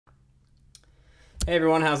Hey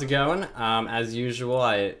everyone, how's it going? As usual,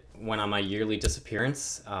 I went on my yearly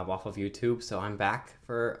disappearance off of YouTube, so I'm back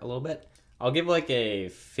for a little bit. I'll give like a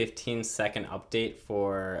 15-second update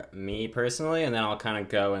for me personally, and then I'll kind of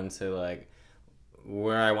go into like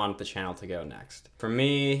where I want the channel to go next. For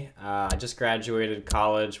me, I just graduated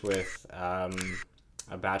college with a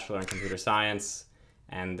bachelor in computer science,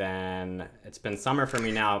 and then it's been summer for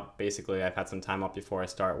me now. Basically, I've had some time off before I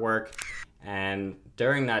start work. And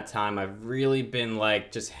during that time, I've really been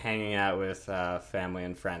like just hanging out with family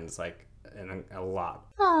and friends, like a lot.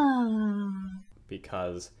 Aww.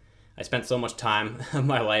 Because I spent so much time of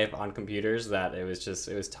my life on computers that it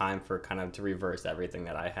was time for kind of to reverse everything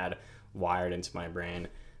that I had wired into my brain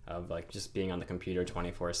of like just being on the computer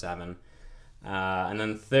 24/7. And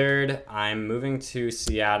then third, I'm moving to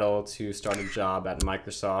Seattle to start a job at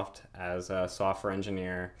Microsoft as a software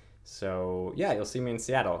engineer. So yeah, you'll see me in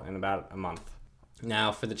Seattle in about a month.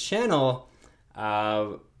 Now for the channel,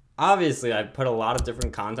 obviously I've put a lot of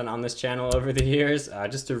different content on this channel over the years.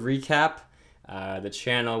 Just to recap, the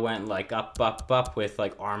channel went like up with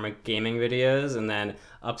like ARMA gaming videos, and then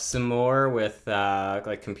up some more with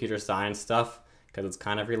like computer science stuff because it's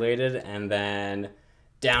kind of related, and then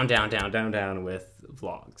down with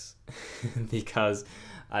vlogs because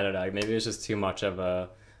I don't know, maybe it's just too much of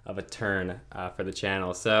a turn for the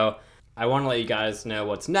channel. So I want to let you guys know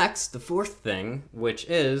what's next, the fourth thing, which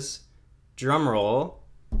is, drum roll,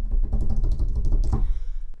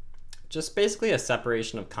 just basically a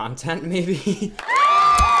separation of content maybe.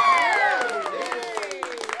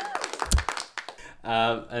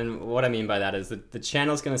 And what I mean by that is that the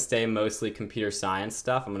channel's going to stay mostly computer science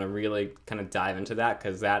stuff. I'm going to really kind of dive into that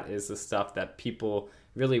because that is the stuff that people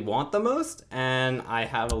really want the most, and I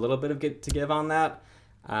have a little bit of to give on that.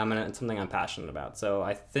 And it's something I'm passionate about. So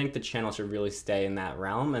I think the channel should really stay in that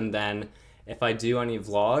realm. And then if I do any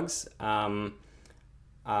vlogs,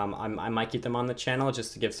 I might keep them on the channel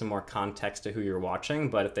just to give some more context to who you're watching.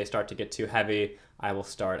 But if they start to get too heavy, I will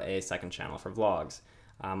start a second channel for vlogs.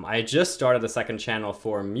 I just started a second channel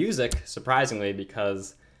for music, surprisingly,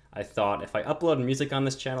 because I thought if I upload music on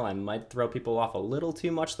this channel, I might throw people off a little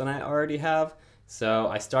too much than I already have. So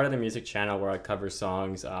I started a music channel where I cover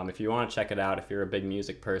songs. If you want to check it out, if you're a big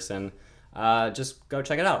music person, just go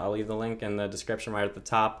check it out. I'll leave the link in the description right at the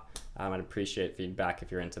top. I'd appreciate feedback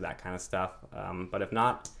if you're into that kind of stuff. But if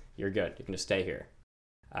not, you're good. You can just stay here.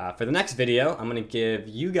 For the next video, I'm going to give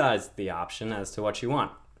you guys the option as to what you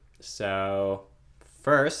want. So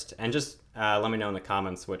first, and just let me know in the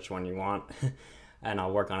comments which one you want, and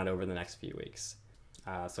I'll work on it over the next few weeks.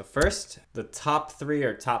 So first, the top 3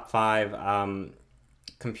 or top 5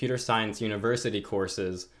 computer science university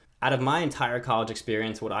courses. Out of my entire college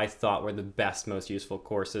experience, what I thought were the best, most useful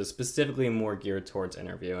courses, specifically more geared towards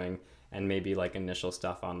interviewing and maybe like initial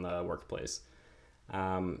stuff on the workplace.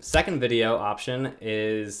 Second video option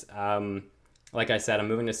is, like I said, I'm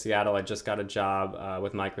moving to Seattle. I just got a job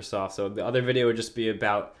with Microsoft. So the other video would just be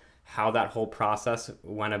about how that whole process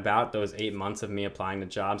went about, those 8 months of me applying to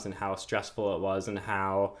jobs and how stressful it was and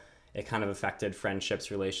how it kind of affected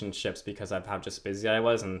friendships, relationships because of how just busy I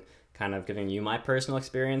was, and kind of giving you my personal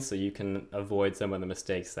experience so you can avoid some of the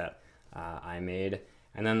mistakes that I made.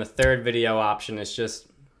 And then the third video option is just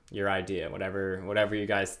your idea, whatever you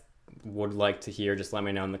guys would like to hear, just let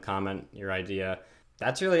me know in the comment your idea.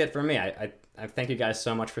 That's really it for me. I thank you guys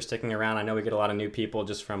so much for sticking around. I know we get a lot of new people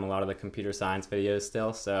just from a lot of the computer science videos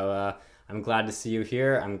still, so I'm glad to see you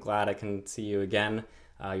here. I'm glad I can see you again,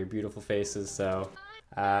 your beautiful faces. So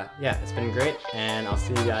yeah, it's been great, and I'll see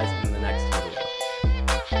you guys in the next video.